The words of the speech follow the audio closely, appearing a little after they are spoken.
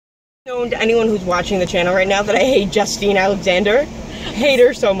Known to anyone who's watching the channel right now that I hate Justine Alexander. Hate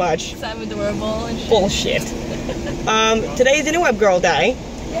her so much. Because I'm adorable and shit. Bullshit. Today is Interweb Girl Day,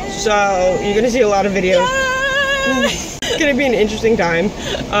 so you're gonna see a lot of videos. It's gonna be an interesting time.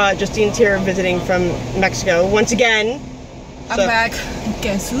 Justine's here visiting from Mexico once again. I'm back.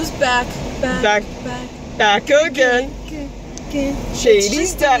 Guess who's back? Back again.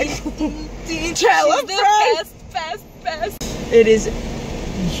 Shady's back. Tell Best. It is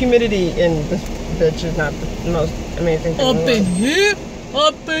humidity in this bitch is not the most amazing thing. Up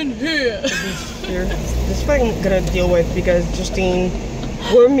in here. This is what I'm gonna deal with because Justine,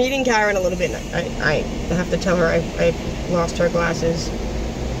 we're meeting Karen a little bit. I have to tell her I lost her glasses.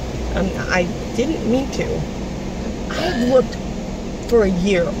 I didn't mean to. I've looked for a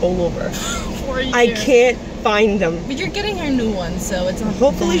year all over. For a year. I can't find them. But you're getting her new one, so it's not.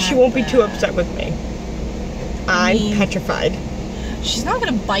 Hopefully she won't be too upset with me. I'm petrified. She's not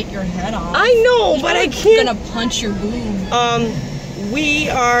gonna bite your head off. I know, but I can't. She's gonna punch your boob. We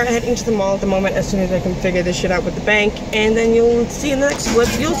are heading to the mall at the moment as soon as I can figure this shit out with the bank, and then you'll see in the next clip,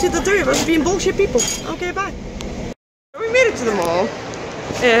 you'll see the three of us being bullshit people. Okay, bye. We made it to the mall,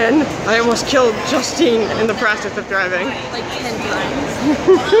 and I almost killed Justine in the process of driving. Like 10 times.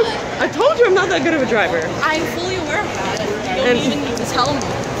 I told you I'm not that good of a driver. I'm fully aware of that. You don't even need to tell me.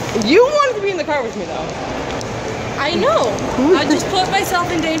 You wanted to be in the car with me, though. I know. I just put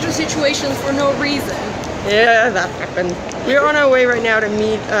myself in dangerous situations for no reason. Yeah, that happened. We're on our way right now to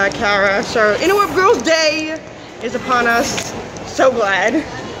meet Kara. So, Interweb Girls Day is upon us. So glad.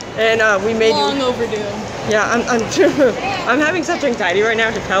 And we made long overdue. Yeah, I'm having such anxiety right now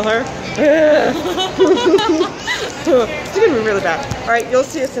to tell her. It's gonna be really bad. All right, you'll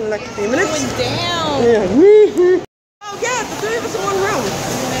see us in the next few minutes. Going down. Yeah. Oh yeah, the three of us in one room.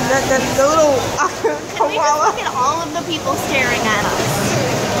 The little koala. Look at all of the people staring at us.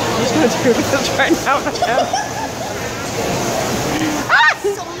 I'm just gonna do this right now.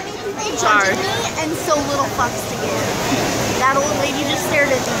 So many people judging me and so little fucks to give. That old lady just stared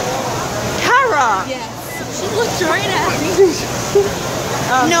at me. Kara! Yes. She looked right at me.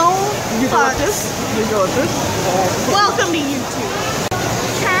 No Eucalyptus. Welcome to YouTube.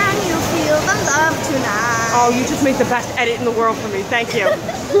 Can you feel the love tonight? Oh, you just made the best edit in the world for me. Thank you.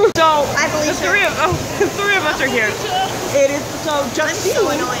 So I believe the three of us are here. It is so Justine. I'm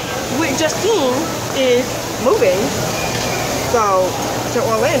so annoying. Justine is moving. So to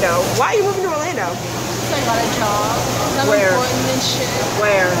Orlando. Why are you moving to Orlando? I got a job. I'm Where? important and shit.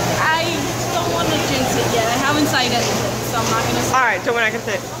 Where? I don't want to jinx it yet. I haven't signed anything, so I'm not gonna say. All right, so we're not gonna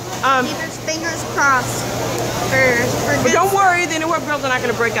say it. Fingers crossed for But don't worry, the Interweb Girls are not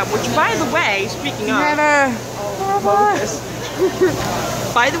gonna break up. Which, by the way, speaking of,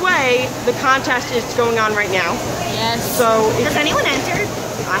 by the way, the contest is going on right now. Yes. So Has anyone entered?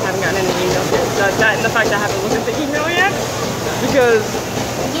 I haven't gotten any emails yet. That and the fact I haven't looked at the email yet, because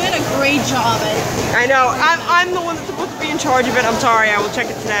You're doing a great job at it. I know I'm the one that's supposed to be in charge of it. I'm sorry. I will check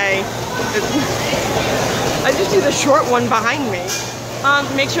it today. I just see the short one behind me.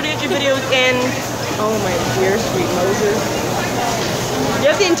 Make sure to get your videos in. Oh my dear sweet Moses. You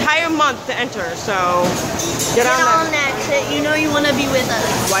have the entire month to enter, so get on that shit. You know you want to be with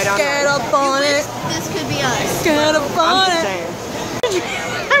us. Right on Get up on it. This could be us. Get up I'm on just it. saying.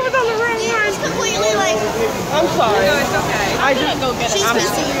 I was on the wrong line. It's completely like I'm sorry. No, it's okay. I I'm just gonna go get she's it.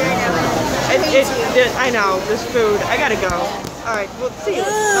 missing you right now. I know this food. I gotta go. All right, well, see you.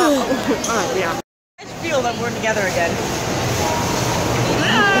 All right, yeah. I just feel that we're together again.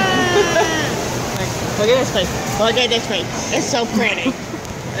 Look at this face. Look at this face. It's so pretty.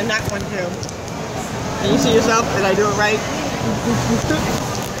 And that one too. Can you see yourself? Did I do it right?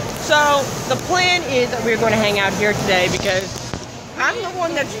 So the plan is that we're going to hang out here today because I'm the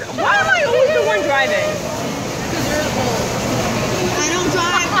one that's. Why am I always the one driving? I don't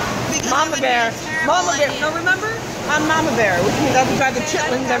drive. Mama Bear. Mama Bear. No, remember? I'm Mama Bear, which means I have to drive the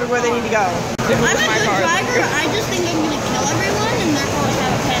chitlins everywhere they need to go. I'm a good driver. I just think I'm gonna kill everyone and therefore I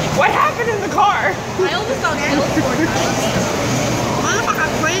have a panic. What happened in the car? I almost got killed 4 times. Motherfucker,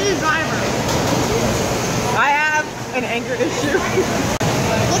 crazy driver. I have an anger issue.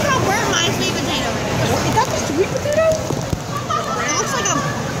 Look how burnt my sweet potato is. Is that the sweet potato? It looks like a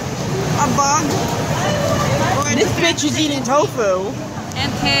bug. This bitch is eating tofu.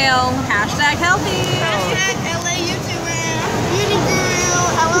 And kale. Hashtag healthy. Hashtag LA YouTuber. Beauty girl.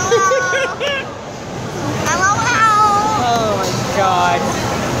 LOL. LOL. Oh my god.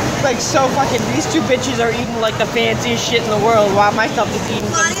 Like so fucking, these two bitches are eating like the fanciest shit in the world while myself is eating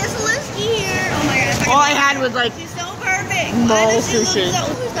some. Claudia Zaleski here. Oh my god. All I had was like She's so perfect. mall sushi.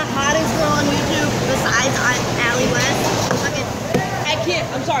 Who's the hottest girl on YouTube besides Allie West? Fucking can't.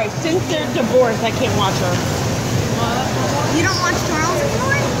 I'm sorry. Since they're divorced, I can't watch her. You don't watch Charles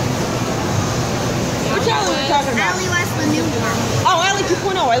anymore? Which Allie are we talking about? Allie West, the new one. Oh, Allie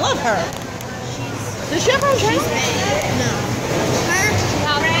 2.0. I love her. Does she have her own channel? No.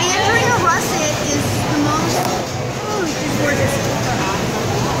 Andrea Russett is the most. Oh, she's gorgeous.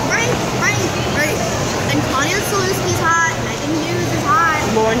 Right. And Claudia Salewski's hot. Megan Hughes is hot.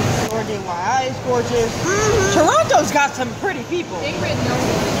 Lauren DIY is gorgeous. Toronto's got some pretty people.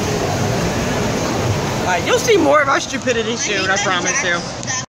 You'll see more of our stupidity soon, I promise you.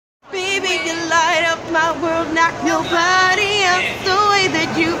 Baby, you light up my world, knock nobody else. The way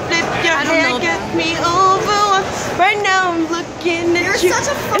that you flip your hair gets me over. Right now I'm looking at you. You're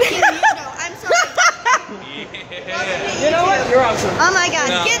such a fucking weirdo. I'm sorry. You know what? You're awesome. Oh my god.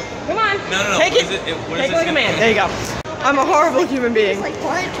 No. Come on. No. Take it. Take it like a man. There you go. I'm a horrible human being. Like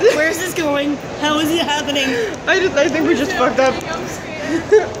what? Where's this going? How is it happening? I think we just fucked up.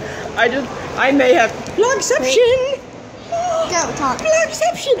 I may have vlogception. Go talk.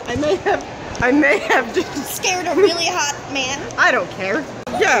 Vlogception. I may have just Scared a really hot man. I don't care.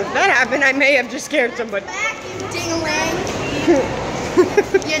 Yeah, that happened. I may have just scared somebody. Back, you ding-a-lang.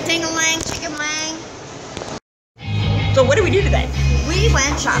 You ding-a-lang, chicken-lang. So what did we do today? We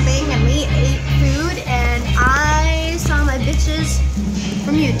went shopping and we ate food and I saw my bitches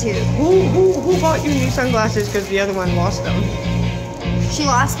from YouTube. Who bought you new sunglasses because the other one lost them? She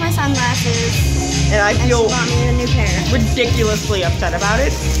lost my sunglasses And I and she feel bought me a new pair. ridiculously upset about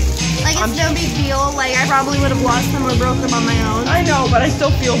it. Like it's no big deal. Like I probably would have lost them or broke them on my own. I know, but I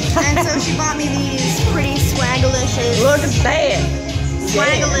still feel bad. And so she bought me these pretty swagalicious. Look at that.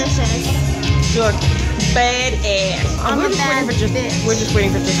 Swagalicious. Look, badass. I'm a bad bitch. We're just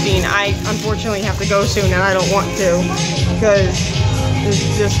waiting for Justine. I unfortunately have to go soon, and I don't want to because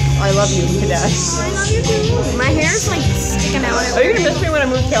it's just I love you to death. I love you too. My hair's like sticking out. Are you gonna miss me when I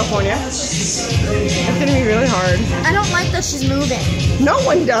move to California? It's gonna be really hard. I don't like that she's moving. No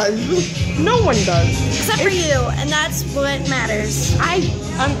one does. No one does. Except for you, and that's what matters. I'm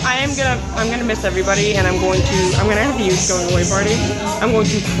gonna miss everybody, and I'm gonna have a huge going away party. I'm going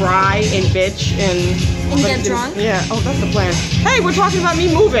to cry and bitch and get drunk? Yeah. Oh, that's the plan. Hey, we're talking about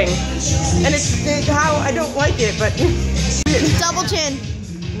me moving, and it's how I don't like it, but Double chin.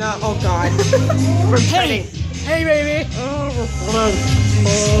 no. Oh God. We're petting. Hey, baby.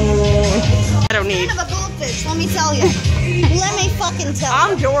 I don't need. Kind of a goldfish, let me tell you. Let me fucking tell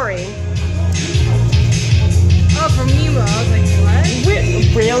you. I'm Dory. Oh, from Nemo. I was like,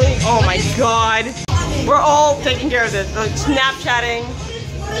 what? Really? Oh my God. We're all taking care of this. Like Snapchatting.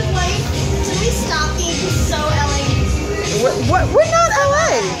 Wait, can we stop being so LA? We're not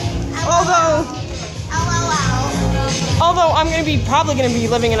LA. Although I'm probably gonna be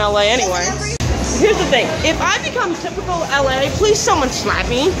living in LA anyway. Here's the thing: if I become typical LA, please someone slap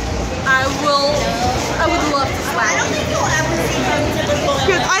me. I would love to I slap. don't think you'll ever become typical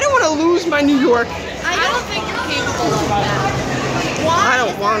Because I don't want to lose my New York. I don't think you're capable of that. Why I don't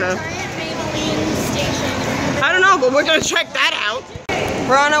is there wanna. a giant Maybelline station? I don't know, but we're gonna check that out.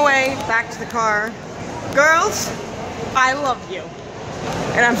 We're on our way back to the car. Girls, I love you.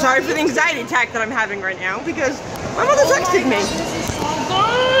 And I'm sorry for the anxiety attack that I'm having right now because my mother texted me.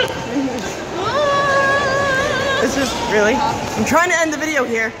 This is really, I'm trying to end the video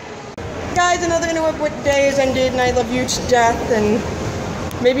here. Guys, another interweb day has ended and I love you to death, and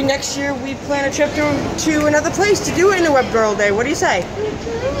maybe next year we plan a trip to another place to do Interweb Girl Day. What do you say?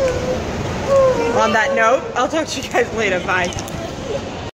 On that note, I'll talk to you guys later. Bye.